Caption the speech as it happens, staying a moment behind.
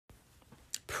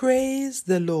Praise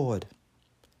the Lord.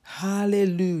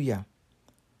 Hallelujah.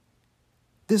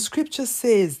 The scripture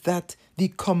says that the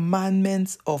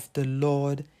commandments of the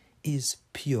Lord is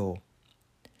pure.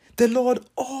 The Lord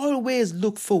always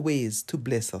looks for ways to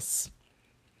bless us.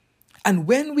 And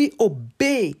when we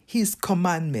obey his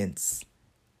commandments,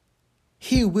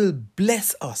 he will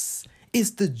bless us.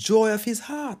 It's the joy of his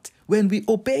heart when we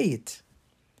obey it.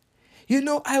 You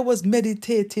know, I was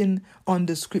meditating on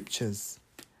the scriptures.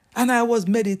 And I was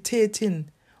meditating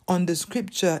on the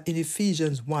scripture in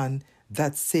Ephesians 1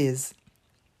 that says,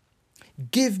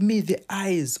 "Give me the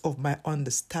eyes of my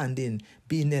understanding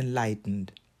being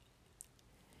enlightened.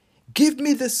 Give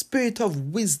me the spirit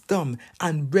of wisdom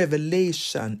and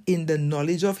revelation in the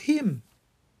knowledge of him."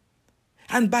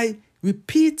 And by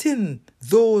repeating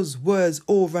those words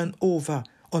over and over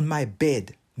on my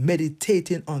bed,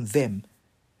 meditating on them,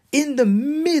 in the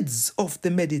midst of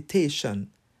the meditation,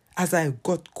 as I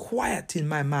got quiet in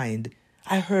my mind,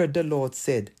 I heard the Lord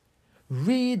said,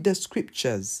 "Read the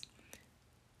scriptures.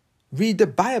 Read the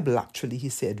Bible," actually, he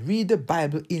said. "Read the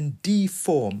Bible in D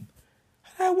form."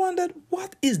 And I wondered,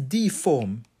 what is D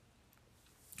form?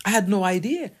 I had no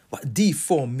idea what D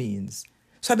form means.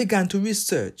 So I began to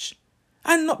research.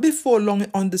 And not before long,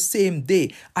 on the same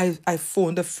day, I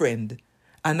phoned a friend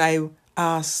and I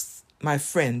asked my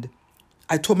friend,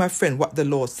 I told my friend what the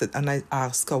Lord said, and I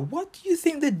asked her, "What do you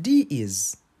think the D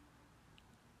is?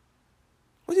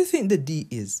 What do you think the D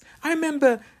is?" I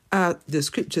remember the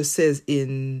scripture says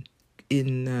in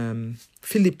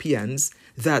Philippians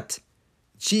that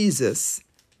Jesus,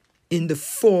 in the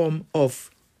form of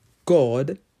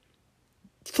God,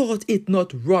 thought it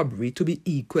not robbery to be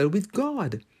equal with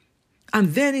God.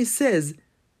 And then he says,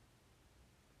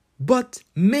 "But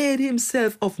made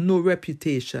himself of no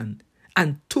reputation,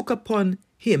 and took upon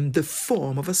him the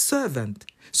form of a servant."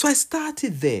 So I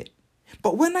started there.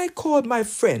 But when I called my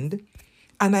friend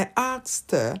and I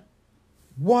asked her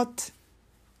what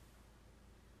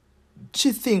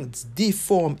she thinks D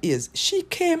form is, she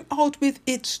came out with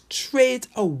it straight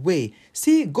away.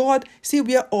 See,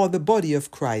 we are all the body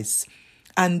of Christ.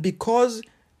 And because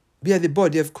we are the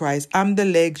body of Christ, I'm the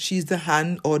leg, she's the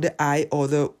hand or the eye or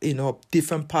the,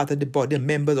 different part of the body,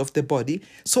 members of the body.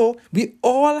 So we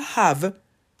all have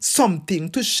something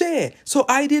to share. So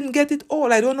I didn't get it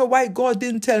all. I don't know why God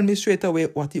didn't tell me straight away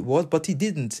what it was, but he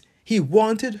didn't. He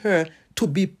wanted her to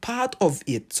be part of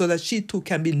it so that she too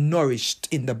can be nourished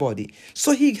in the body.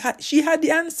 So she had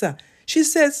the answer. She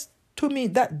says to me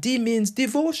that D means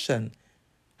devotion.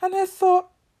 And I thought,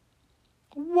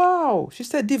 wow. She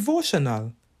said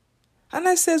devotional. And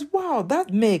I says, wow,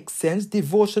 that makes sense.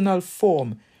 Devotional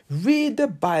form. Read the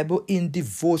Bible in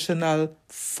devotional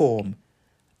form.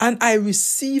 And I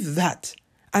received that.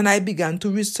 And I began to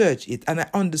research it. And I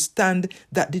understand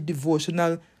that the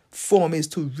devotional form is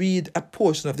to read a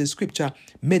portion of the scripture,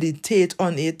 meditate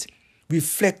on it,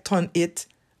 reflect on it,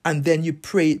 and then you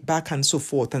pray it back and so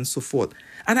forth and so forth.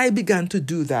 And I began to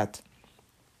do that.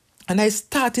 And I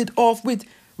started off with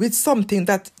something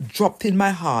that dropped in my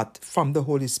heart from the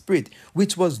Holy Spirit,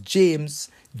 which was James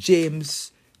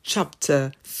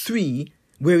chapter 3,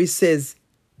 where it says,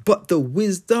 "But the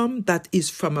wisdom that is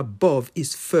from above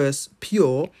is first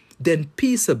pure, then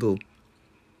peaceable,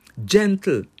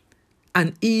 gentle,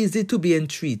 and easy to be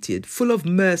entreated, full of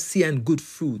mercy and good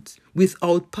fruits,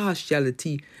 without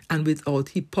partiality and without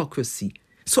hypocrisy."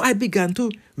 So I began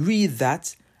to read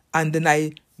that, and then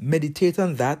I meditate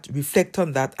on that, reflect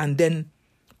on that, and then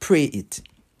pray it.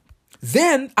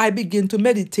 Then I begin to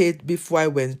meditate before I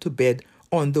went to bed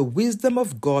on the wisdom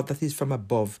of God that is from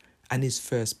above and is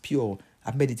first pure.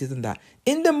 I meditated on that.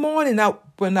 In the morning,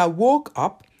 when I woke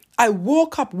up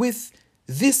with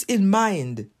this in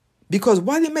mind. Because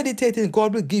while you're meditating,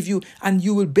 God will give you and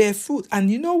you will bear fruit. And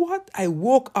you know what? I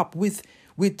woke up with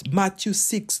Matthew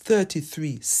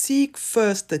 6:33. "Seek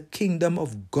first the kingdom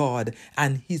of God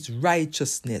and his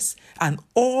righteousness, and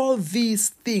all these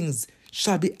things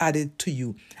shall be added to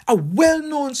you." A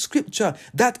well-known scripture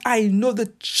that I know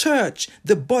the church,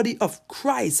 the body of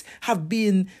Christ, have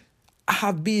been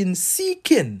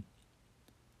seeking.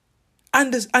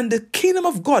 And the kingdom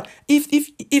of God.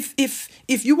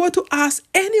 If you were to ask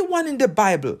anyone in the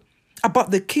Bible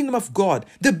about the kingdom of God,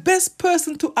 the best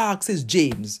person to ask is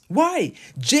James. Why?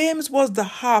 James was the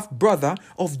half brother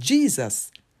of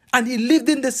Jesus, and he lived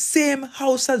in the same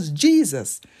house as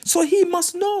Jesus. So he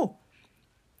must know.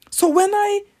 So when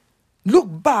I look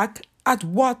back at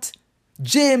what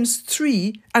James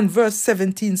 3 and verse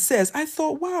 17 says, I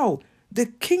thought, wow, the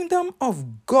kingdom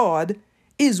of God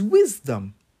is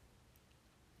wisdom.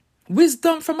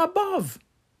 Wisdom from above.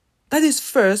 That is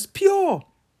first pure.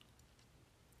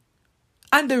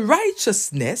 And the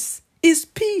righteousness is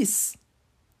peace.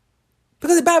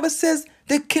 Because the Bible says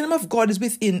the kingdom of God is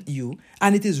within you,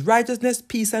 and it is righteousness,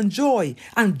 peace, and joy.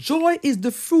 And joy is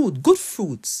the fruit, good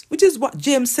fruits, which is what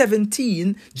James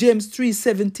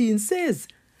 3:17 says.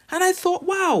 And I thought,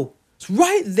 wow,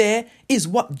 right there is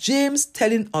what James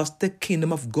telling us the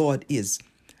kingdom of God is.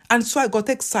 And so I got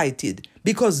excited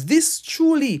because this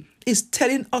truly is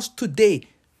telling us today,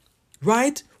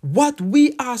 right, what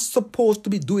we are supposed to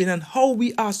be doing and how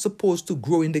we are supposed to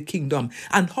grow in the kingdom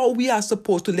and how we are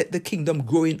supposed to let the kingdom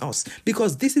grow in us.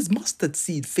 Because this is mustard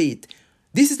seed faith.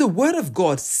 This is the word of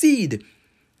God, seed.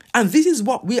 And this is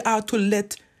what we are to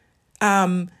let,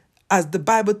 as the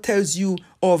Bible tells you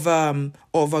of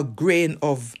a grain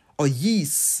of a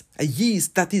yeast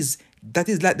that is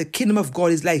like the kingdom of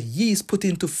God is like yeast put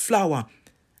into flour.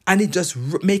 And it just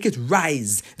make it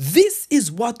rise. This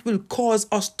is what will cause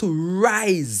us to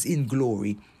rise in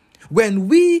glory. When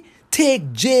we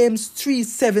take James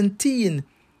 3:17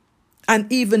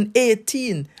 and even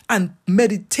 18 and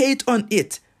meditate on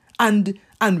it and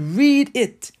read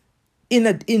it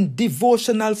in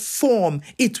devotional form,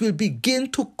 it will begin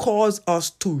to cause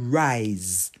us to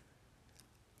rise.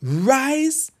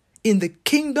 Rise in the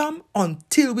kingdom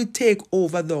until we take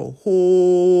over the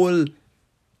whole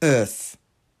earth.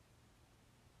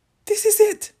 This is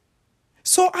it.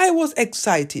 So I was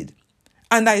excited,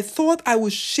 and I thought I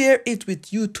would share it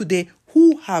with you today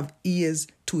who have ears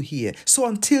to hear. So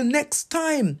until next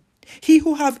time, he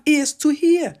who have ears to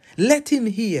hear, let him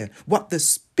hear what the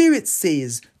Spirit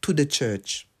says to the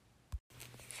church.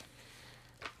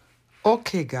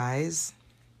 Okay, guys,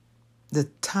 the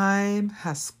time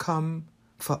has come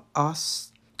for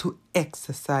us to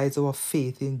exercise our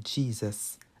faith in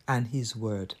Jesus and his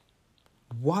word.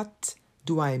 What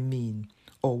do I mean,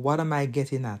 or what am I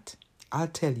getting at? I'll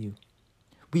tell you.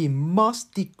 We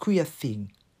must decree a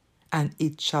thing, and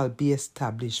it shall be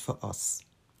established for us.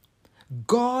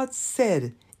 God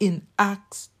said in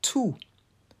Acts 2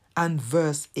 and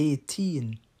verse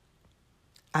 18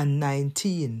 and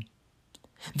 19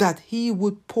 that he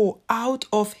would pour out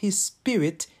of his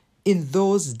Spirit in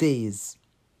those days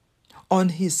on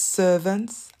his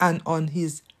servants and on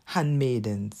his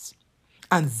handmaidens,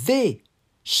 and they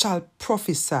shall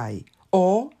prophesy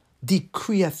or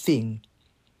decree a thing,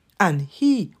 and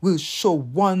he will show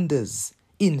wonders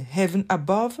in heaven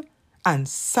above and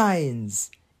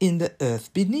signs in the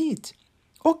earth beneath.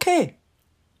 Okay.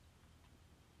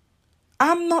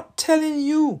 I'm not telling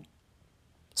you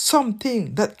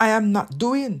something that I am not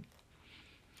doing.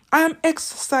 I am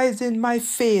exercising my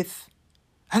faith,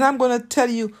 and I'm going to tell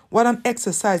you what I'm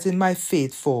exercising my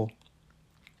faith for.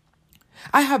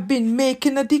 I have been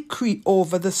making a decree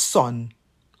over the sun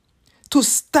to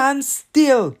stand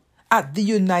still at the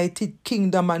United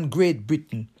Kingdom and Great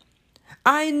Britain.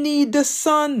 I need the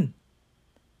sun.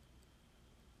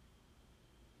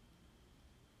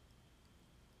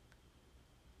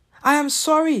 I am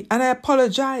sorry and I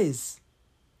apologize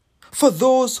for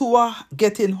those who are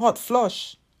getting hot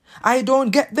flush. I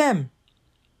don't get them.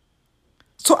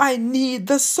 So I need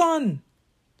the sun.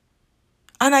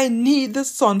 And I need the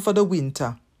sun for the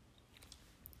winter.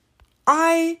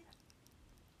 I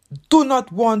do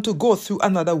not want to go through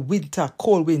another winter,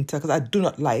 cold winter, because I do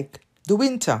not like the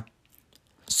winter.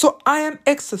 So I am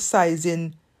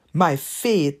exercising my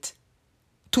faith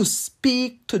to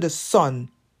speak to the sun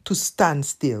to stand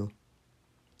still.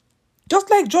 Just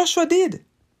like Joshua did.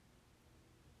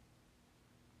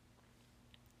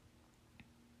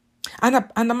 And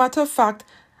a matter of fact,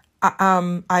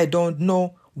 I don't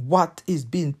know what is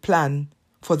being planned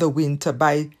for the winter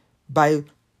by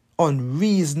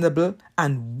unreasonable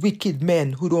and wicked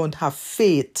men who don't have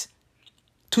faith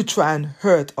to try and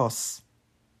hurt us.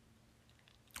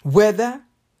 Whether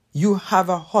you have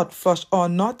a hot flush or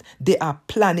not, they are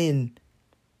planning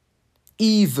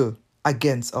evil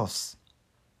against us.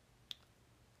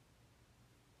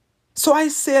 So I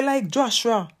say like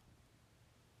Joshua,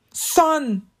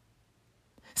 sun,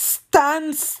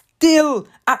 stand still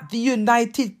at the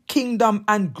United Kingdom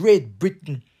and Great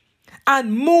Britain,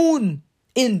 and moon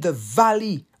in the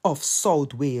valley of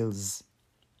South Wales.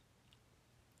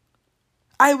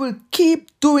 I will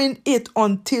keep doing it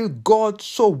until God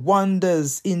show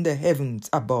wonders in the heavens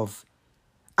above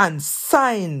and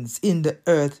signs in the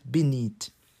earth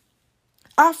beneath.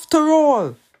 After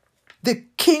all, the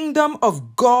kingdom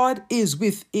of God is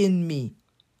within me,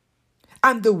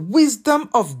 and the wisdom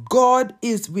of God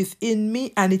is within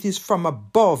me, and it is from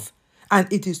above,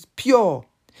 and it is pure.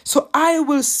 So I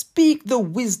will speak the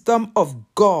wisdom of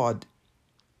God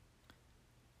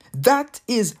that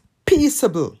is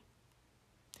peaceable,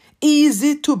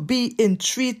 easy to be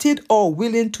entreated or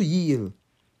willing to yield,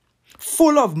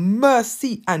 full of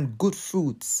mercy and good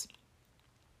fruits,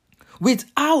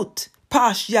 without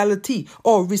partiality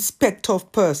or respect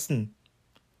of person,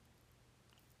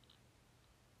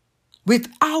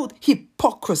 without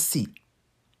hypocrisy.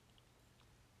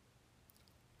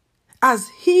 As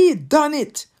he done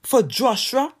it for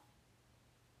Joshua,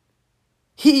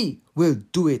 he will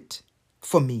do it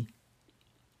for me.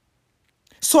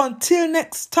 So until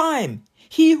next time,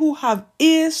 he who have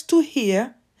ears to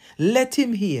hear, let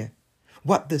him hear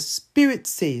what the Spirit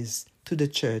says to the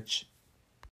church.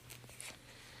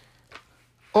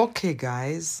 Okay,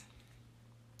 guys,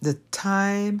 the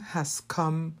time has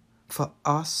come for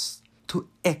us to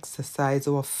exercise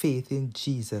our faith in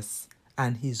Jesus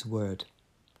and his word.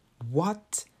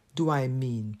 What do I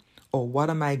mean, or what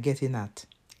am I getting at?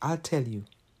 I'll tell you.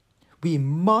 We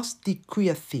must decree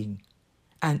a thing,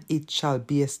 and it shall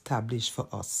be established for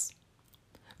us.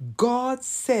 God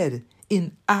said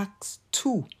in Acts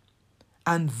 2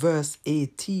 and verse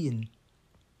 18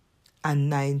 and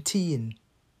 19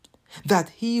 that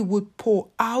he would pour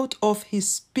out of his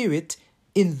Spirit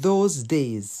in those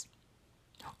days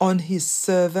on his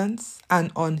servants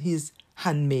and on his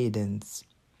handmaidens,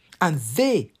 and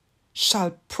they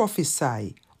shall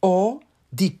prophesy or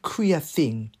decree a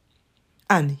thing,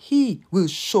 and he will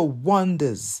show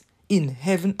wonders in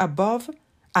heaven above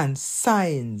and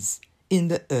signs in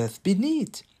the earth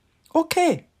beneath.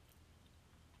 Okay.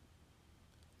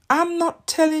 I'm not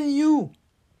telling you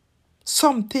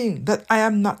something that I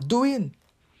am not doing.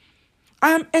 I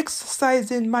am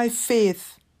exercising my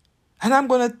faith, and I'm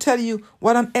going to tell you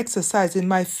what I'm exercising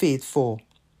my faith for.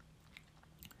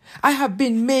 I have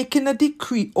been making a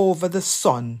decree over the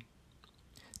sun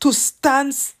to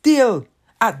stand still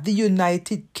at the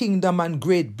United Kingdom and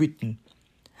Great Britain.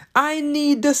 I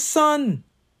need the sun.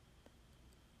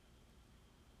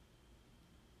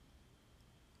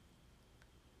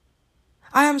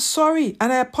 I am sorry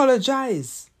and I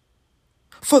apologize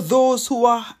for those who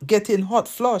are getting hot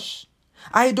flush.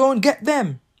 I don't get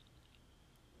them.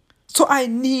 So I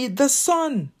need the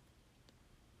sun.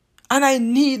 And I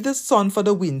need the sun for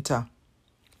the winter.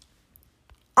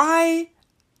 I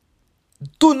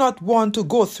do not want to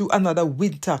go through another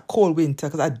winter, cold winter,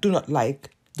 because I do not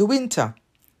like the winter.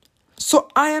 So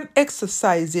I am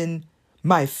exercising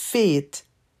my faith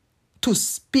to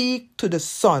speak to the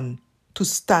sun to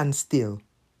stand still.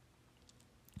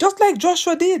 Just like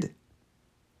Joshua did.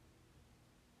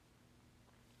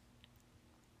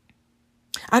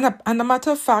 And a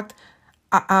matter of fact,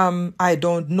 I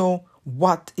don't know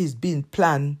what is being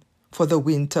planned for the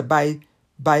winter by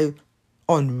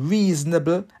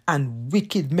unreasonable and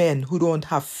wicked men who don't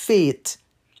have faith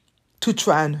to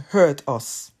try and hurt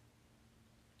us.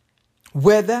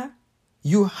 Whether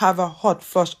you have a hot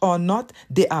flush or not,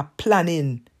 they are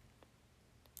planning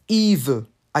evil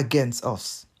against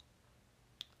us.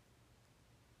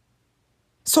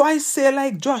 So I say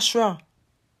like Joshua,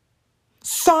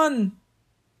 sun,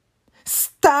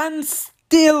 stand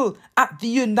still at the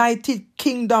United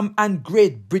Kingdom and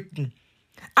Great Britain,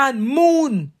 and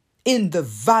moon in the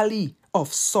valley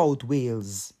of South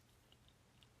Wales.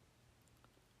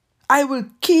 I will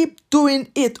keep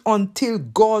doing it until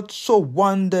God show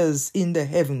wonders in the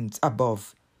heavens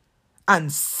above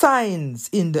and signs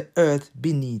in the earth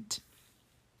beneath.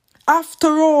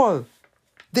 After all,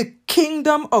 the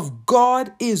kingdom of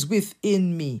God is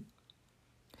within me,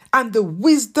 and the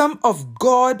wisdom of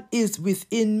God is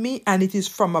within me, and it is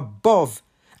from above,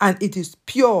 and it is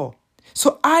pure.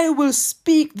 So I will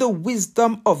speak the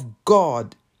wisdom of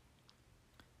God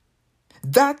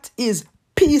that is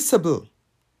peaceable,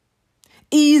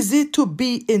 easy to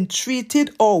be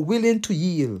entreated or willing to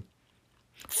yield,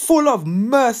 full of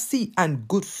mercy and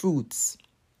good fruits,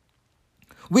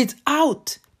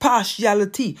 without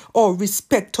partiality or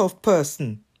respect of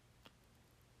person,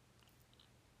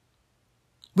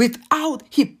 without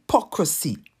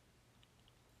hypocrisy.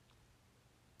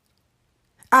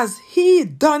 As he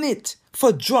done it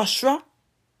for Joshua,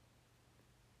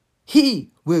 he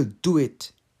will do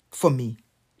it for me.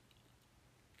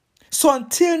 So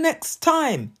until next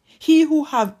time, he who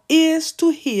have ears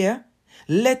to hear,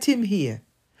 let him hear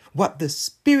what the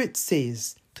Spirit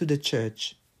says to the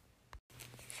church.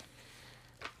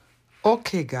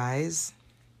 Okay, guys,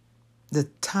 the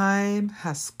time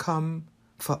has come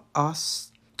for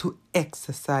us to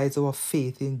exercise our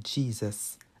faith in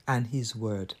Jesus and his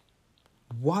word.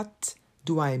 What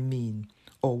do I mean,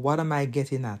 or what am I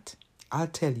getting at? I'll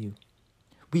tell you.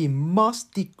 We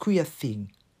must decree a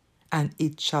thing, and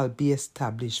it shall be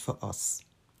established for us.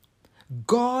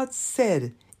 God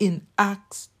said in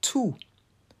Acts 2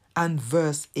 and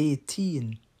verse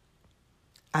 18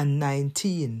 and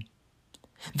 19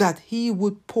 that he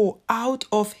would pour out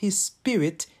of his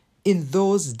Spirit in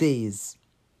those days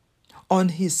on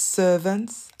his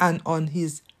servants and on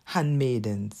his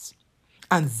handmaidens,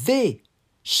 and they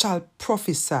shall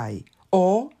prophesy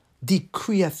or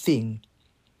decree a thing,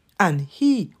 and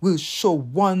he will show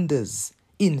wonders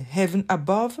in heaven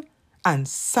above and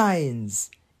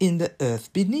signs in the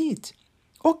earth beneath.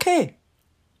 Okay.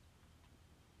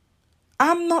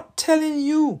 I'm not telling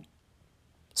you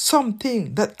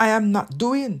something that I am not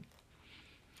doing.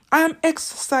 I am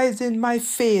exercising my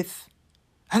faith,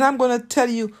 and I'm going to tell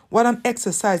you what I'm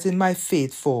exercising my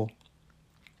faith for.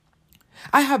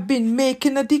 I have been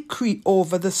making a decree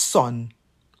over the sun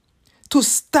to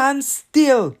stand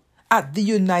still at the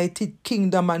United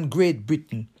Kingdom and Great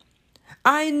Britain.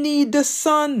 I need the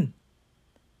sun.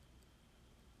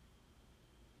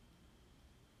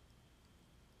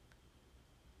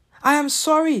 I am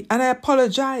sorry and I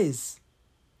apologize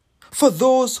for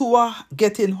those who are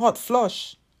getting hot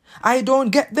flush. I don't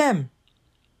get them.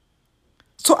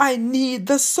 So I need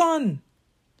the sun.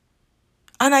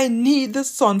 And I need the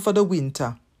sun for the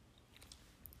winter.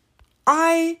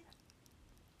 I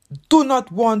do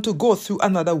not want to go through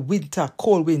another winter,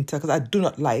 cold winter, because I do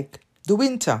not like the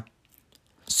winter.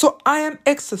 So I am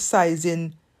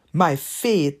exercising my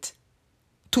faith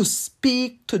to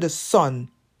speak to the sun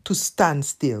to stand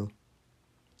still.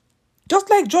 Just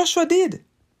like Joshua did.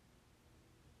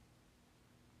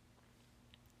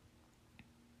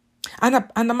 And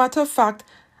a matter of fact,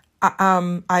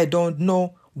 I don't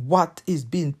know what is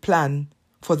being planned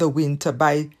for the winter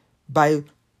by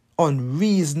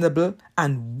unreasonable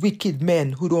and wicked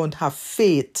men who don't have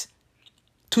faith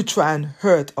to try and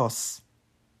hurt us.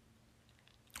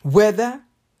 Whether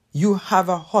you have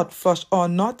a hot flush or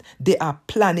not, they are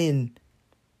planning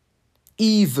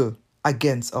evil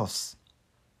against us.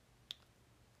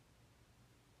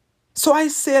 So I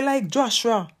say like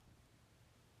Joshua,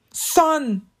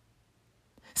 sun,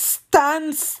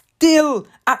 stand still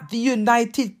at the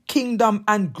United Kingdom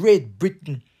and Great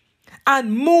Britain,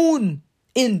 and moon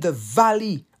in the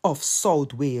valley of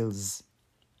South Wales.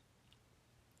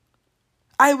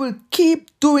 I will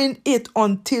keep doing it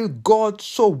until God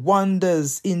show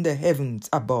wonders in the heavens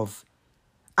above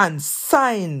and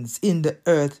signs in the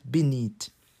earth beneath.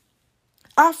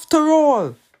 After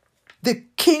all, the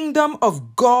kingdom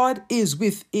of God is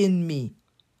within me,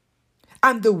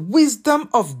 and the wisdom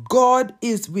of God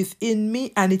is within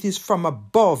me, and it is from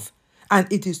above,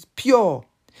 and it is pure.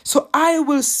 So I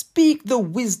will speak the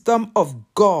wisdom of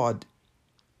God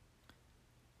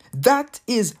that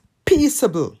is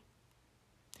peaceable,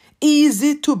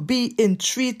 easy to be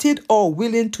entreated or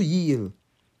willing to yield,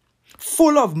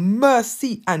 full of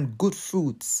mercy and good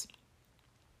fruits,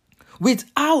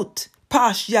 without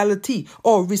partiality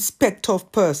or respect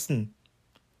of person,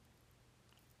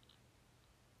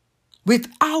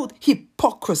 without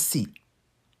hypocrisy.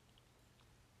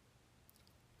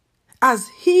 As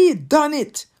he done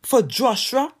it for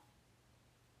Joshua,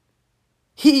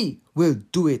 he will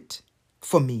do it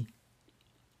for me.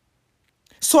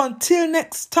 So until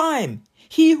next time,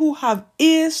 he who have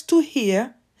ears to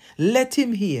hear, let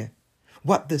him hear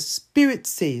what the Spirit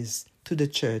says to the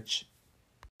church.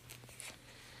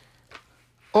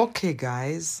 Okay,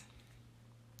 guys,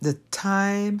 the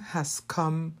time has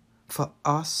come for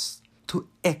us to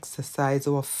exercise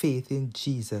our faith in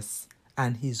Jesus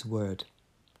and his word.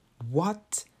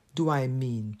 What do I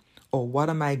mean, or what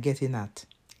am I getting at?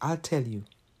 I'll tell you.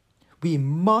 We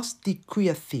must decree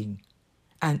a thing,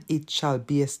 and it shall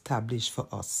be established for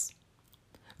us.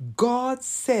 God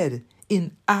said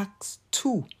in Acts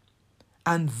 2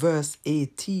 and verse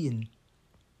 18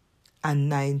 and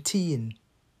 19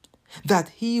 that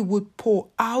he would pour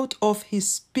out of his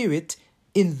Spirit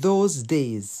in those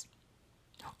days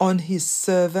on his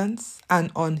servants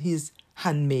and on his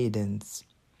handmaidens,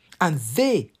 and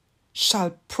they shall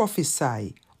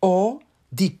prophesy or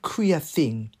decree a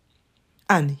thing,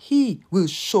 and he will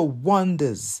show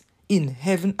wonders in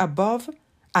heaven above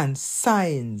and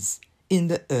signs in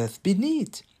the earth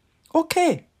beneath.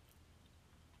 Okay.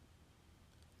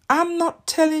 I'm not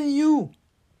telling you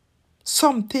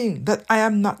something that I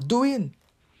am not doing.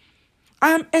 I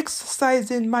am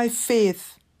exercising my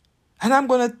faith, and I'm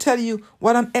going to tell you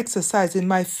what I'm exercising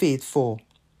my faith for.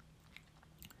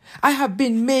 I have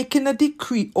been making a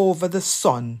decree over the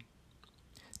sun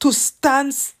to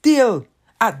stand still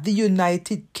at the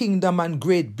United Kingdom and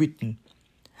Great Britain.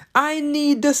 I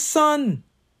need the sun.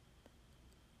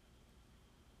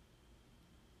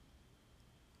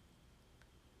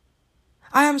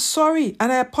 I am sorry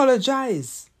and I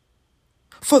apologize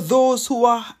for those who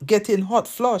are getting hot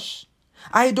flush.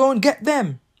 I don't get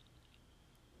them.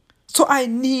 So I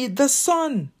need the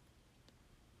sun.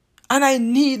 And I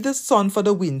need the sun for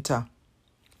the winter.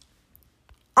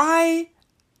 I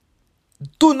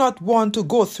do not want to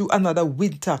go through another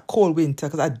winter, cold winter,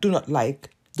 because I do not like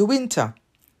the winter.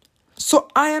 So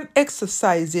I am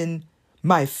exercising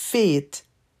my faith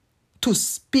to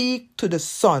speak to the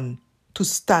sun to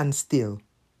stand still.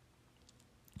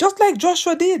 Just like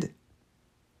Joshua did.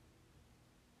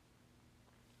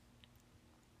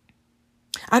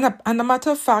 And a matter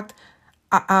of fact,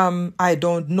 I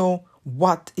don't know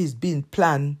what is being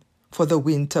planned for the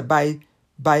winter by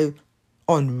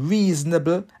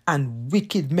unreasonable and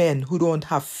wicked men who don't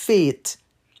have faith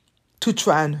to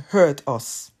try and hurt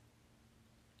us.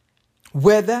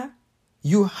 Whether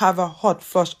you have a hot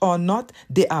flush or not,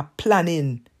 they are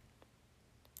planning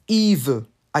evil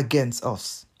against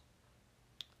us.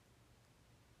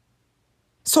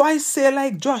 So I say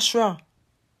like Joshua,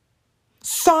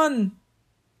 sun,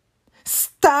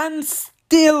 stand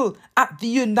still at the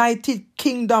United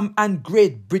Kingdom and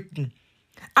Great Britain,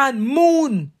 and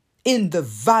moon in the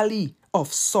valley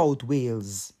of South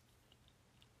Wales.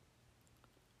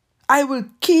 I will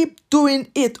keep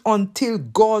doing it until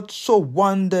God show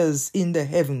wonders in the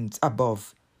heavens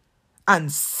above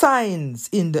and signs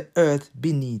in the earth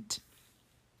beneath.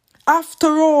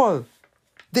 After all,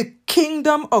 the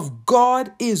kingdom of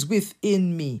God is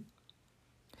within me,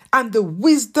 and the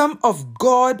wisdom of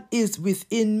God is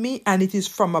within me, and it is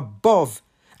from above,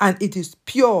 and it is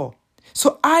pure.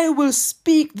 So I will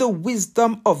speak the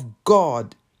wisdom of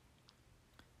God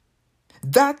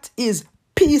that is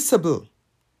peaceable,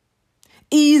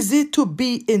 easy to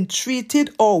be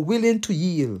entreated or willing to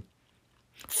yield,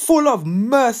 full of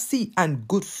mercy and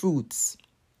good fruits,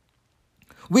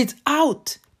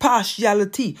 without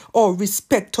partiality or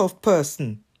respect of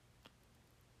person,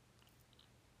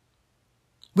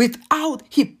 without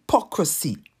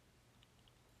hypocrisy.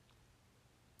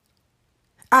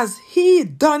 As he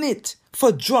done it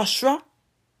for Joshua,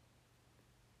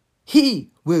 he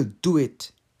will do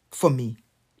it for me.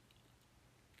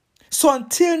 So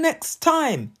until next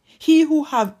time, he who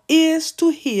have ears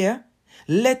to hear,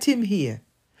 let him hear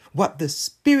what the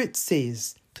Spirit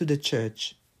says to the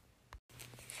church.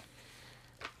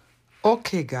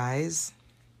 Okay, guys,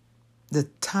 the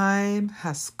time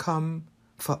has come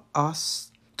for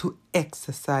us to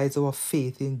exercise our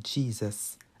faith in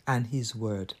Jesus and his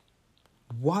word.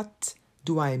 What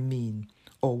do I mean,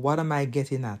 or what am I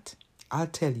getting at? I'll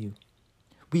tell you.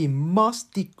 We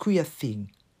must decree a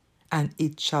thing, and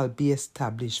it shall be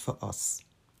established for us.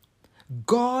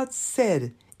 God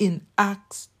said in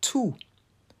Acts 2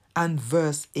 and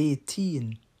verse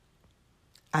 18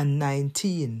 and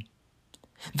 19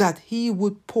 that he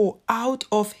would pour out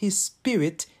of his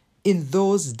Spirit in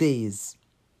those days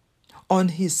on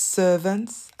his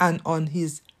servants and on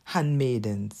his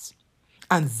handmaidens,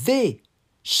 and they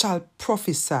shall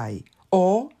prophesy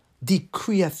or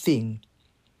decree a thing,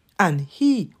 and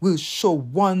he will show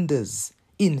wonders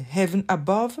in heaven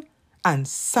above and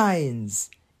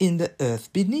signs in the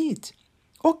earth beneath.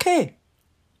 Okay.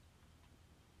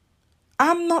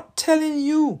 I'm not telling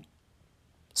you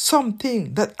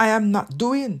something that I am not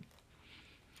doing.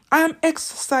 I am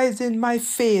exercising my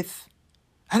faith,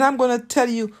 and I'm going to tell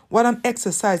you what I'm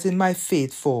exercising my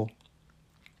faith for.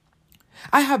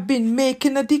 I have been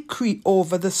making a decree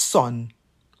over the sun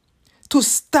to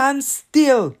stand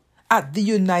still at the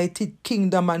United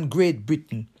Kingdom and Great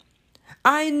Britain.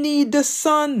 I need the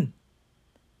sun.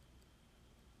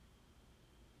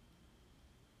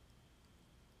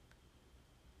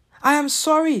 I am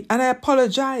sorry and I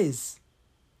apologize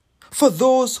for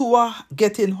those who are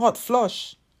getting hot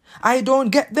flush. I don't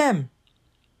get them.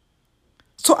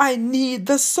 So I need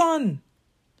the sun.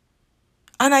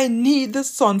 And I need the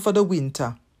sun for the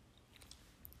winter.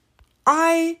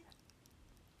 I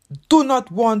do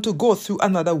not want to go through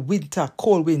another winter,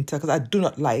 cold winter, because I do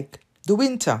not like the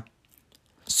winter.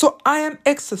 So I am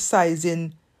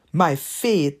exercising my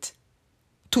faith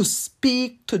to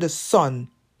speak to the sun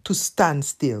to stand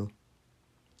still.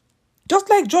 Just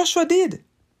like Joshua did.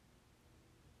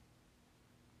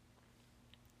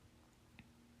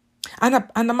 And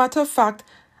a matter of fact,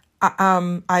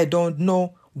 I don't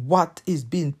know what is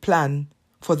being planned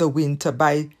for the winter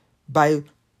by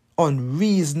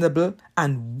unreasonable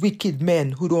and wicked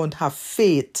men who don't have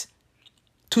faith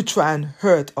to try and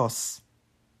hurt us.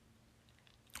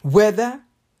 Whether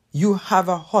you have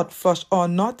a hot flush or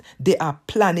not, they are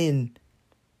planning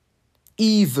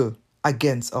evil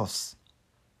against us.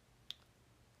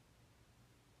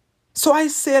 So I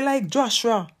say like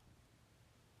Joshua,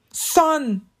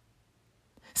 sun,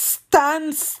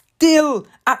 stand still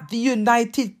at the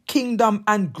United Kingdom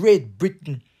and Great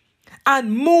Britain,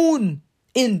 and moon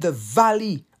in the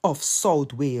valley of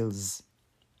South Wales.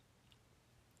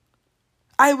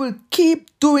 I will keep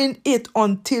doing it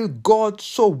until God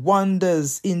show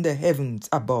wonders in the heavens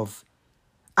above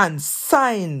and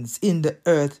signs in the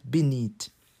earth beneath.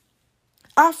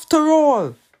 After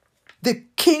all, the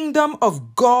kingdom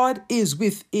of God is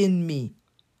within me,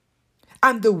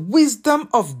 and the wisdom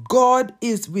of God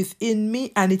is within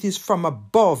me, and it is from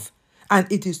above,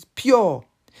 and it is pure.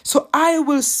 So I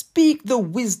will speak the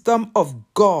wisdom of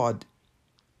God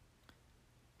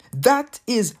that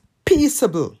is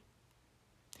peaceable,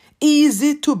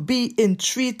 easy to be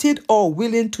entreated or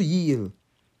willing to yield,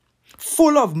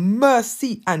 full of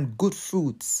mercy and good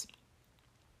fruits,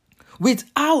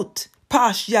 without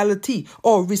partiality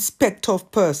or respect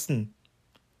of person,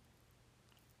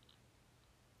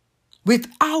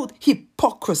 without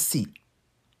hypocrisy.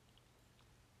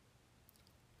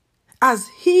 As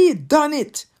he done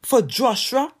it for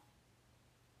Joshua,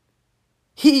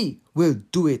 he will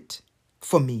do it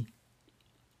for me.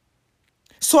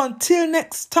 So until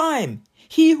next time,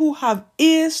 he who have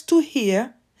ears to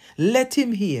hear, let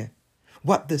him hear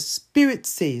what the Spirit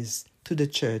says to the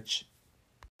church.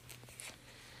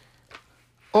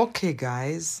 Okay,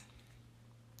 guys,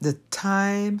 the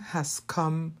time has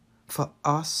come for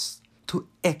us to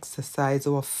exercise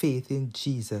our faith in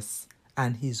Jesus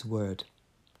and his word.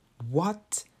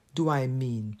 What do I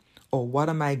mean, or what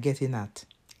am I getting at?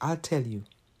 I'll tell you.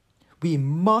 We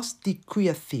must decree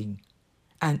a thing,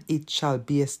 and it shall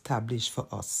be established for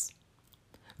us.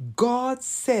 God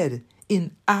said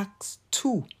in Acts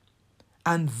 2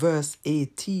 and verse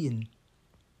 18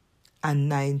 and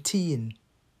 19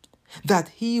 that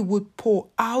he would pour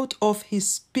out of his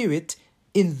Spirit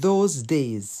in those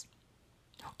days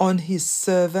on his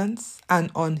servants and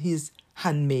on his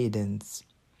handmaidens,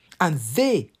 and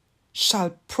they shall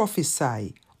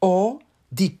prophesy or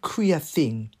decree a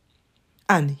thing,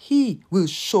 and he will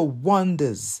show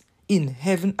wonders in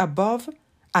heaven above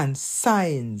and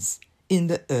signs in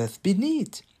the earth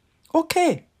beneath.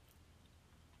 Okay.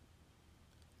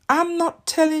 I'm not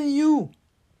telling you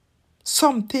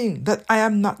something that I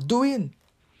am not doing.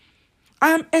 I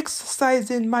am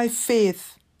exercising my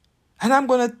faith, and I'm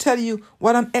going to tell you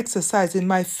what I'm exercising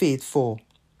my faith for.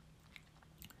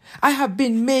 I have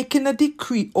been making a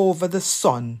decree over the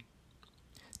sun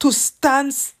to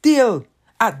stand still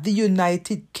at the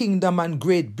United Kingdom and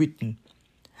Great Britain.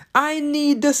 I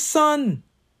need the sun.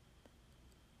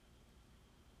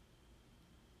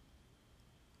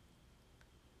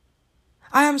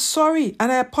 I am sorry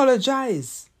and I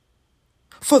apologize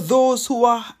for those who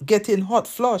are getting hot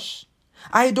flush.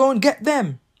 I don't get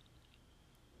them.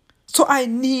 So I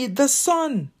need the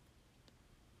sun.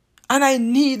 And I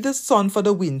need the sun for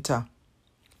the winter.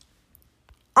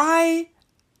 I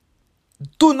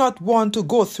do not want to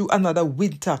go through another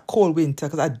winter, cold winter,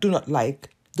 because I do not like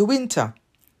the winter.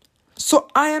 So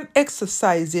I am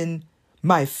exercising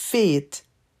my faith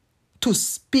to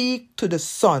speak to the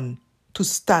sun to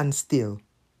stand still.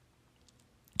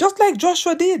 Just like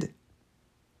Joshua did.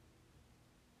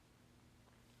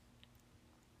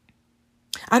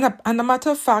 And a matter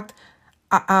of fact,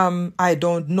 I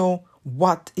don't know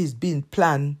what is being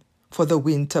planned for the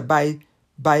winter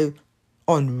by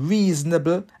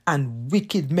unreasonable and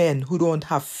wicked men who don't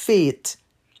have faith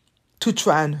to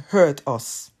try and hurt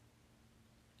us.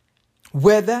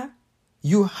 Whether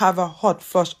you have a hot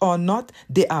flush or not,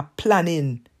 they are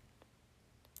planning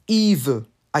evil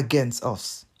against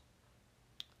us.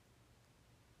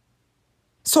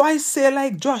 So I say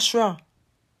like Joshua,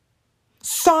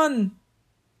 sun,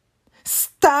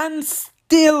 stand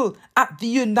still at the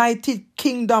United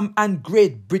Kingdom and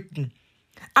Great Britain,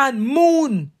 and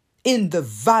moon in the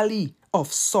valley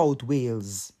of South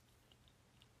Wales.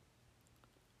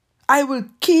 I will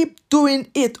keep doing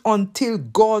it until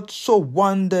God show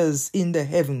wonders in the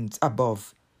heavens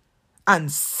above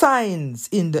and signs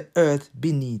in the earth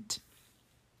beneath.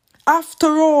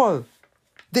 After all,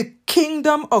 the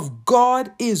kingdom of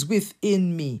God is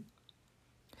within me,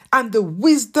 and the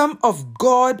wisdom of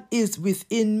God is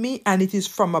within me, and it is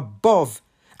from above,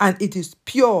 and it is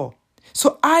pure.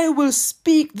 So I will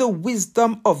speak the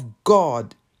wisdom of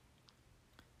God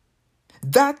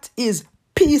that is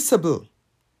peaceable,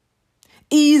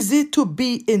 easy to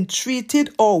be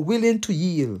entreated or willing to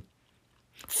yield,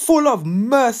 full of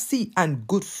mercy and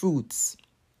good fruits,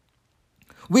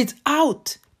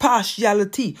 without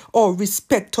partiality or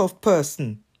respect of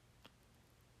person,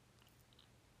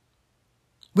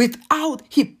 without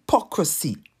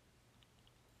hypocrisy.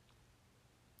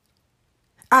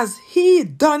 As he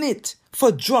done it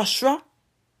for Joshua,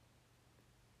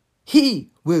 he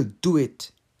will do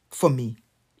it for me.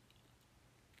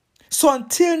 So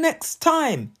until next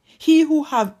time, he who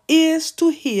have ears to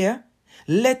hear,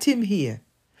 let him hear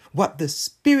what the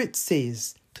Spirit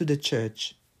says to the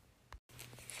church.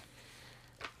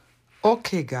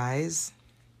 Okay, guys,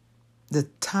 the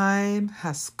time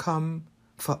has come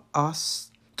for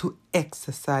us to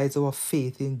exercise our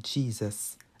faith in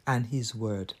Jesus and his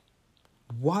word.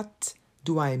 What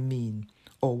do I mean,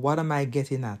 or what am I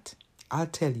getting at? I'll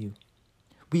tell you.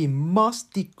 We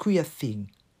must decree a thing,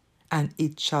 and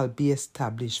it shall be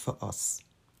established for us.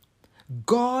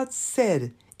 God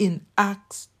said in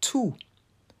Acts 2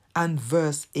 and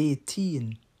verse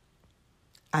 18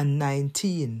 and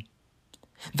 19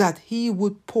 that he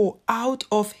would pour out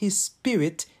of his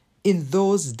Spirit in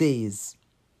those days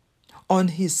on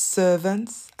his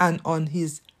servants and on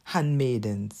his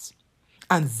handmaidens,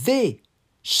 and they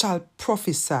shall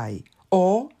prophesy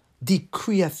or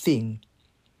decree a thing,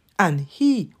 and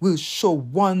he will show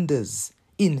wonders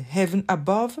in heaven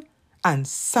above and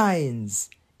signs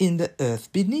in the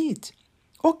earth beneath.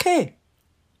 Okay.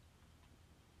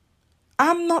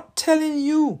 I'm not telling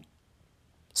you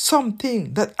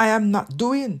something that I am not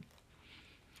doing.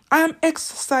 I am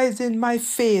exercising my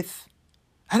faith.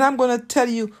 And I'm going to tell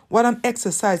you what I'm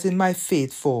exercising my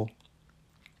faith for.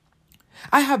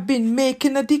 I have been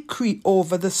making a decree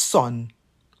over the sun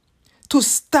to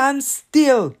stand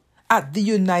still at the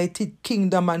United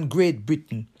Kingdom and Great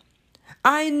Britain.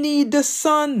 I need the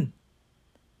sun.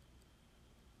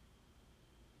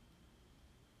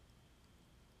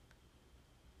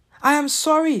 I am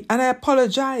sorry and I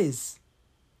apologize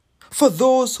for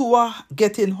those who are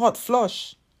getting hot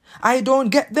flush. I don't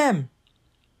get them.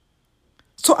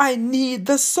 So I need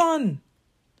the sun.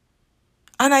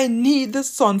 And I need the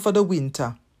sun for the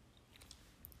winter.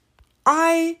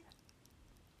 I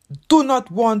do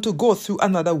not want to go through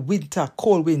another winter,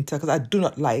 cold winter, because I do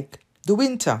not like the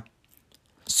winter.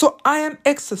 So I am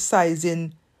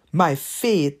exercising my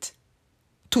faith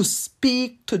to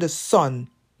speak to the sun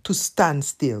to stand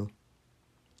still.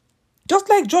 Just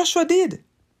like Joshua did.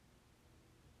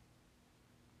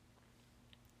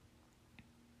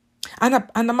 And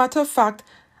a matter of fact,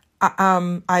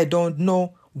 I don't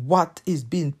know what is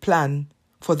being planned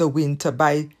for the winter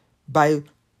by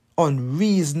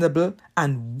unreasonable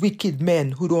and wicked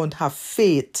men who don't have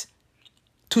faith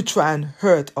to try and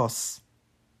hurt us.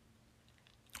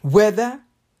 Whether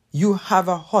you have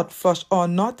a hot flush or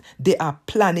not, they are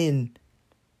planning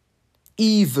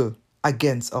evil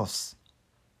against us.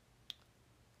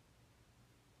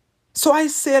 So I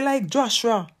say like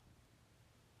Joshua,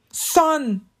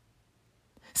 sun,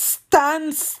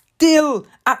 stand still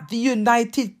at the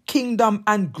United Kingdom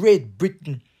and Great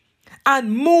Britain,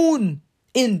 and moon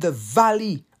in the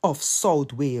valley of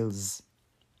South Wales.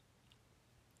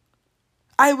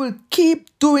 I will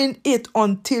keep doing it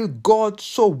until God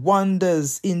show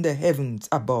wonders in the heavens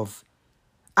above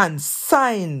and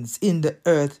signs in the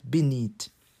earth beneath.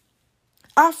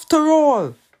 After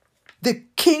all, the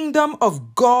kingdom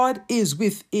of God is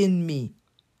within me,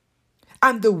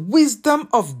 and the wisdom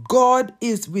of God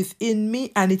is within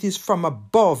me, and it is from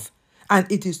above,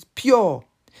 and it is pure.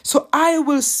 So I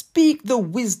will speak the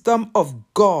wisdom of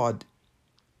God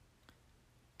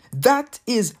that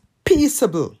is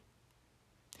peaceable,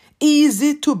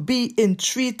 easy to be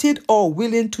entreated or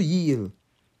willing to yield,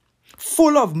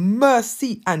 full of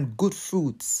mercy and good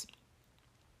fruits,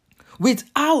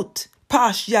 without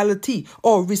partiality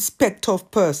or respect of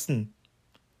person,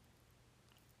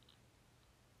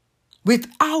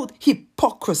 without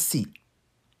hypocrisy.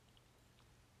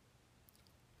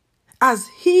 As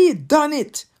he done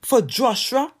it for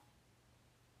Joshua,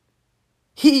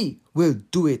 he will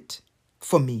do it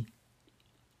for me.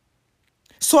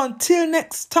 So until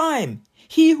next time,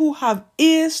 he who have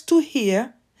ears to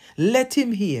hear, let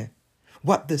him hear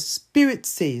what the Spirit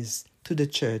says to the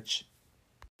church.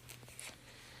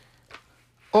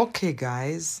 Okay,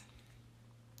 guys,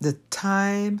 the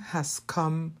time has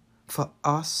come for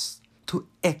us to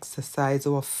exercise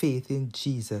our faith in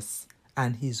Jesus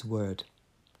and his word.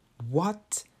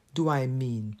 What do I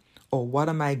mean, or what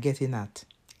am I getting at?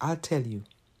 I'll tell you.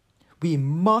 We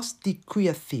must decree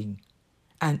a thing,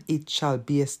 and it shall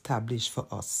be established for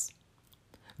us.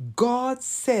 God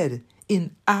said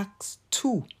in Acts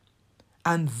 2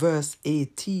 and verse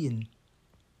 18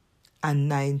 and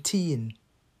 19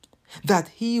 that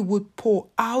he would pour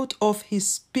out of his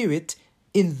Spirit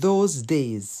in those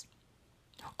days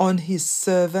on his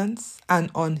servants and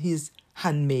on his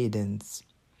handmaidens,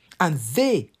 and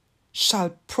they shall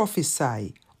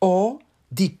prophesy or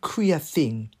decree a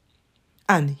thing,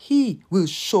 and he will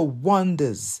show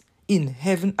wonders in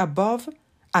heaven above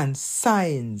and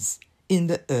signs in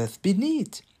the earth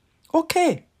beneath.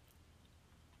 Okay.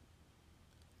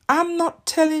 I'm not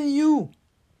telling you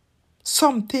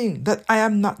something that I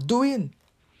am not doing.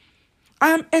 I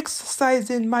am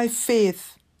exercising my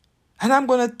faith. And I'm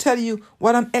going to tell you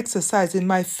what I'm exercising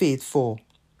my faith for.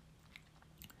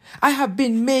 I have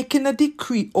been making a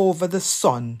decree over the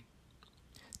sun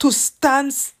to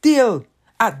stand still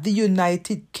at the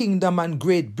United Kingdom and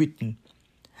Great Britain.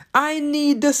 I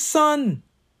need the sun.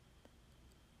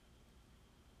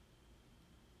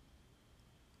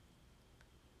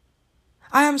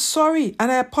 I am sorry and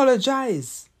I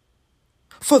apologize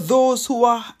for those who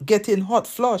are getting hot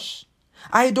flush.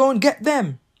 I don't get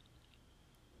them.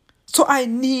 So I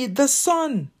need the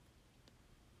sun.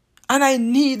 And I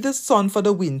need the sun for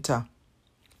the winter.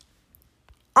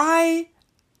 I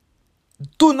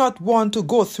do not want to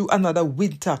go through another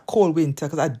winter, cold winter,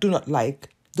 because I do not like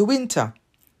the winter.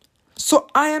 So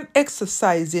I am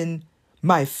exercising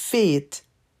my faith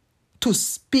to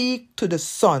speak to the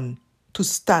sun to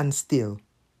stand still.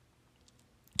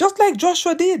 Just like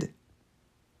Joshua did.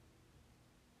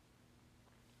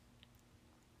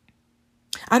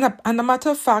 And a matter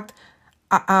of fact,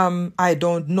 I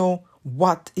don't know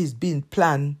what is being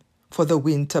planned for the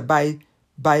winter by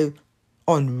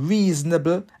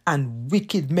unreasonable and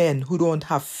wicked men who don't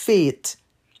have faith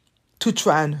to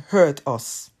try and hurt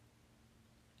us.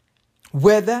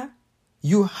 Whether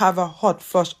you have a hot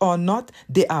flush or not,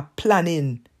 they are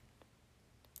planning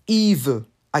evil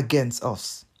against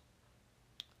us.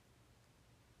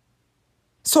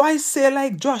 So I say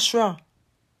like Joshua,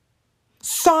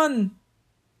 sun,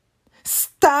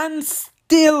 stand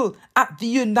still at the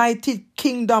United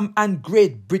Kingdom and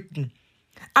Great Britain,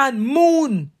 and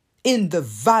moon in the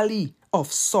valley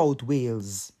of South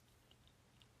Wales.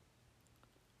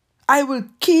 I will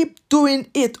keep doing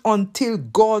it until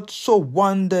God show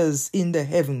wonders in the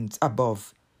heavens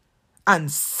above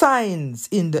and signs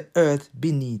in the earth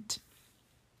beneath.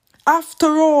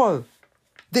 After all,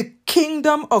 the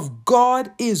kingdom of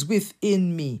God is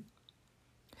within me,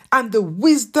 and the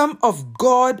wisdom of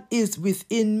God is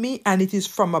within me, and it is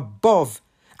from above,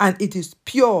 and it is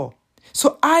pure.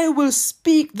 So I will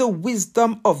speak the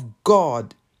wisdom of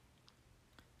God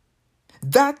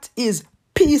that is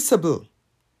peaceable,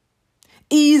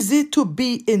 easy to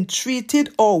be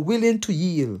entreated or willing to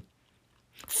yield,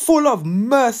 full of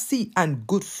mercy and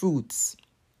good fruits,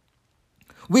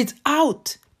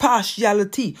 without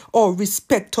partiality or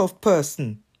respect of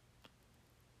person,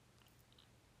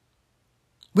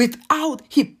 without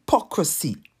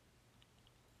hypocrisy.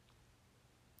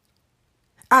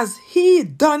 As he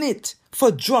done it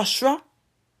for Joshua,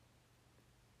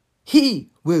 he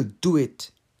will do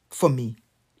it for me.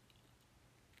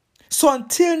 So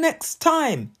until next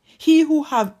time, he who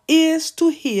have ears to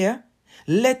hear,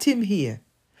 let him hear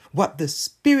what the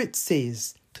Spirit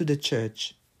says to the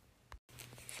church.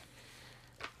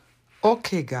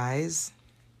 Okay, guys,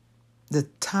 the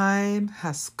time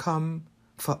has come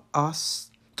for us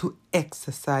to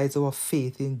exercise our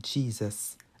faith in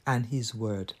Jesus and his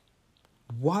word.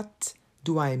 What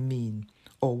do I mean,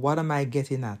 or what am I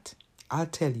getting at? I'll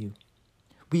tell you.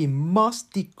 We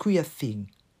must decree a thing,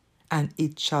 and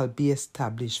it shall be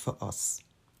established for us.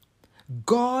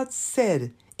 God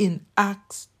said in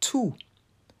Acts 2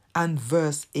 and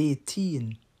verse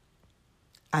 18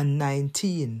 and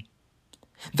 19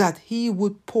 that he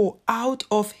would pour out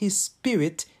of his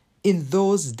Spirit in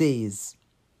those days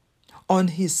on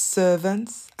his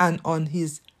servants and on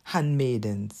his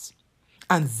handmaidens,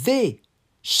 and they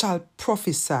shall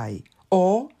prophesy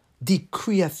or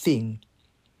decree a thing,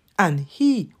 and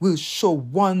he will show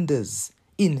wonders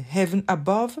in heaven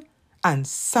above and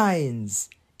signs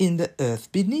in the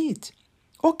earth beneath.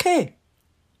 Okay.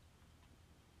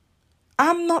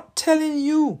 I'm not telling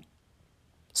you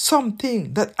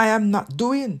something that I am not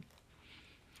doing.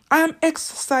 I am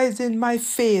exercising my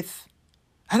faith.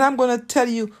 And I'm going to tell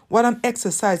you what I'm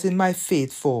exercising my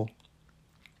faith for.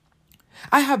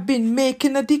 I have been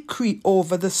making a decree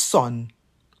over the sun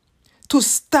to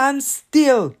stand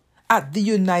still at the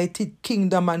United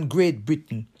Kingdom and Great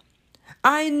Britain.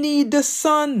 I need the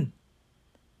sun.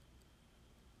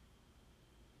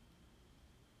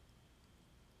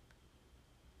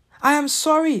 I am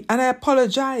sorry and I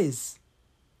apologize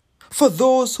for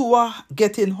those who are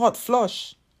getting hot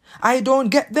flush. I don't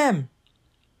get them.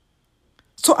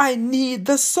 So I need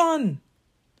the sun.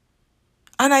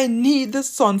 And I need the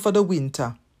sun for the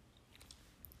winter.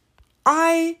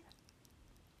 I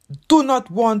do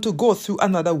not want to go through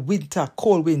another winter,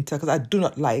 cold winter, because I do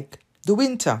not like the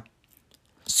winter.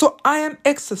 So I am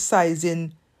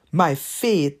exercising my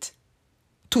faith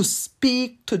to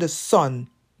speak to the sun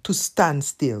to stand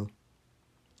still.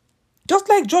 Just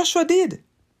like Joshua did.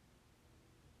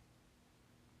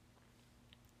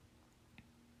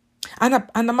 And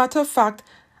a matter of fact,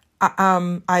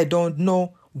 I don't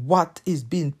know what is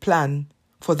being planned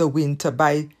for the winter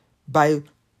by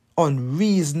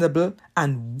unreasonable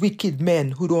and wicked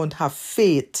men who don't have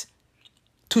faith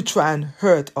to try and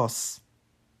hurt us.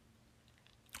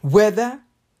 Whether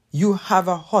you have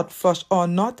a hot flush or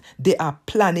not, they are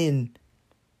planning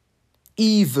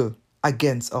evil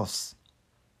against us.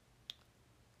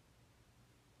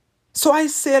 So I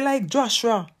say like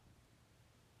Joshua,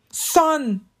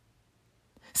 sun,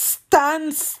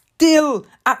 stand still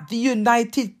at the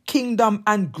United Kingdom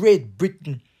and Great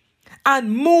Britain,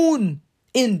 and moon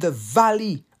in the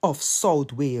valley of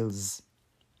South Wales.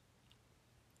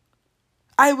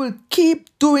 I will keep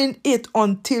doing it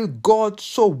until God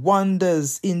show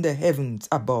wonders in the heavens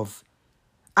above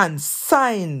and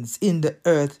signs in the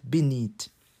earth beneath.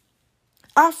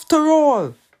 After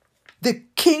all, the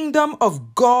kingdom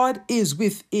of God is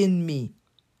within me,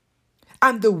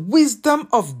 and the wisdom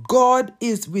of God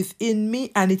is within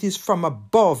me, and it is from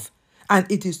above,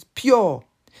 and it is pure.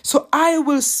 So I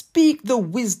will speak the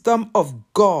wisdom of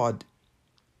God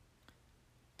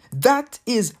that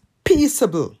is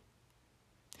peaceable,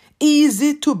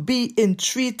 easy to be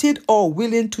entreated or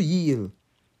willing to yield,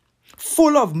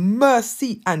 full of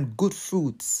mercy and good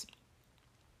fruits,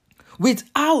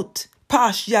 without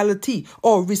partiality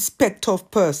or respect of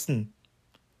person,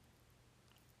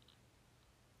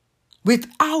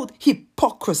 without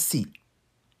hypocrisy.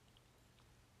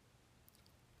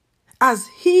 As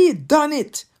he done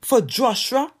it for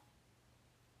Joshua,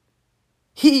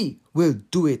 he will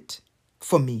do it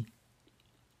for me.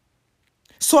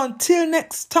 So until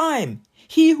next time,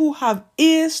 he who have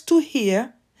ears to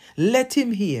hear, let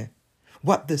him hear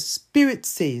what the Spirit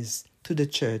says to the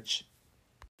church.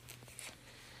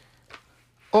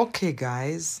 Okay,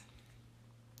 guys,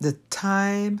 the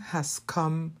time has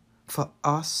come for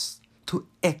us to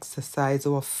exercise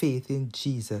our faith in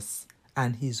Jesus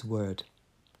and his word.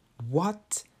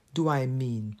 What do I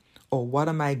mean, or what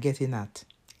am I getting at?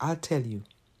 I'll tell you.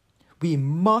 We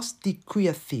must decree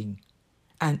a thing,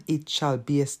 and it shall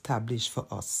be established for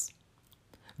us.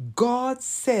 God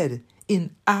said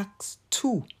in Acts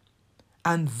 2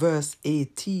 and verse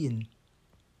 18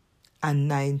 and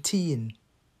 19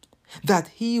 that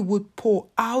he would pour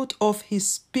out of his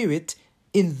Spirit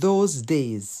in those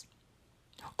days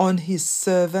on his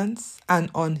servants and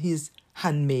on his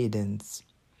handmaidens,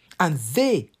 and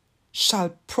they shall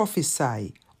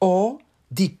prophesy or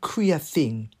decree a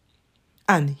thing,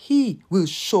 and he will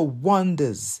show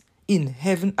wonders in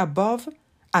heaven above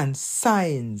and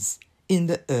signs in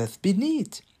the earth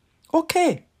beneath.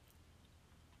 Okay.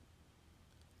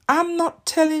 I'm not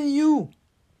telling you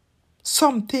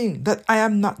something that I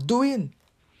am not doing.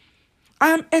 I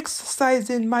am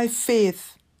exercising my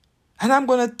faith, and I'm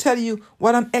going to tell you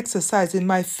what I'm exercising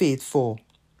my faith for.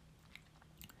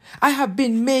 I have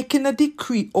been making a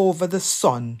decree over the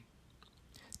sun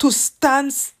to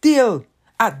stand still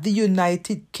at the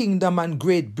United Kingdom and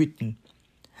Great Britain.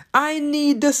 I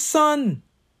need the sun.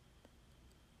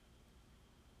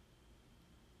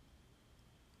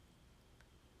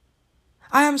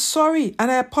 I am sorry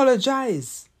and I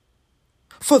apologize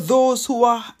for those who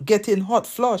are getting hot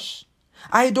flush.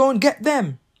 I don't get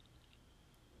them.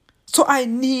 So I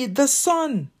need the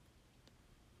sun.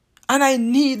 And I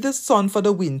need the sun for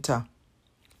the winter.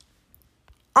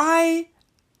 I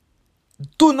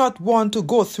do not want to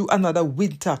go through another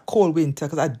winter, cold winter,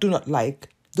 because I do not like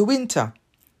the winter.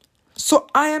 So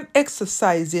I am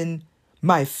exercising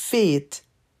my faith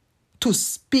to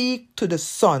speak to the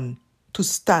sun to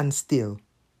stand still.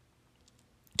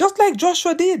 Just like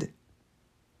Joshua did.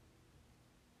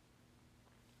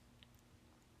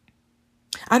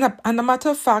 And a matter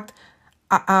of fact,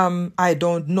 I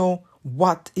don't know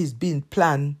what is being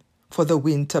planned for the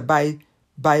winter by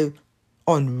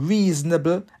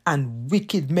unreasonable and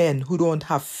wicked men who don't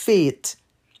have faith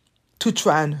to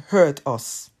try and hurt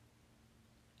us.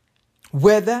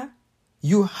 Whether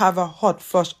you have a hot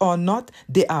flush or not,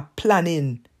 they are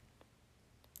planning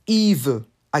evil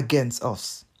against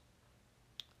us.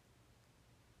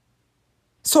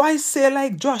 So I say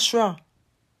like Joshua,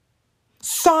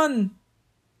 sun,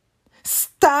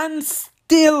 stand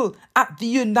still at the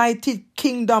United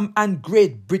Kingdom and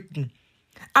Great Britain,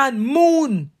 and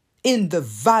moon in the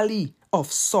valley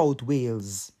of South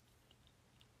Wales.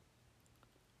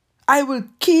 I will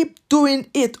keep doing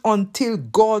it until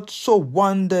God show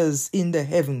wonders in the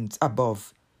heavens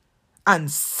above and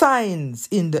signs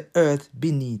in the earth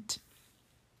beneath.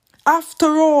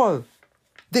 After all,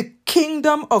 the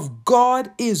kingdom of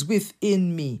God is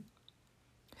within me,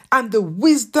 and the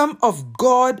wisdom of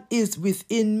God is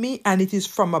within me, and it is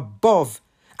from above,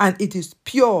 and it is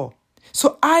pure.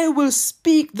 So I will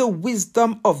speak the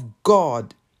wisdom of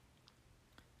God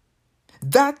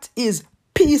that is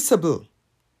peaceable,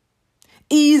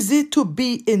 easy to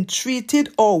be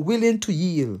entreated or willing to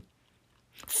yield,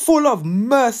 full of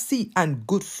mercy and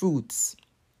good fruits,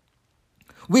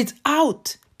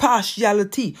 without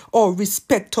partiality or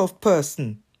respect of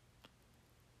person,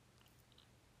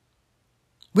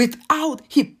 without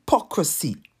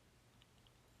hypocrisy.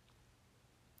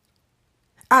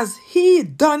 As he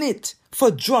done it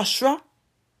for Joshua,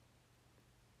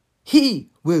 he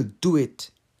will do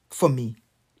it for me.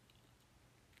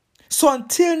 So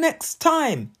until next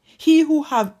time, he who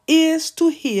have ears to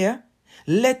hear,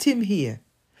 let him hear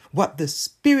what the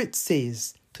Spirit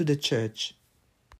says to the church.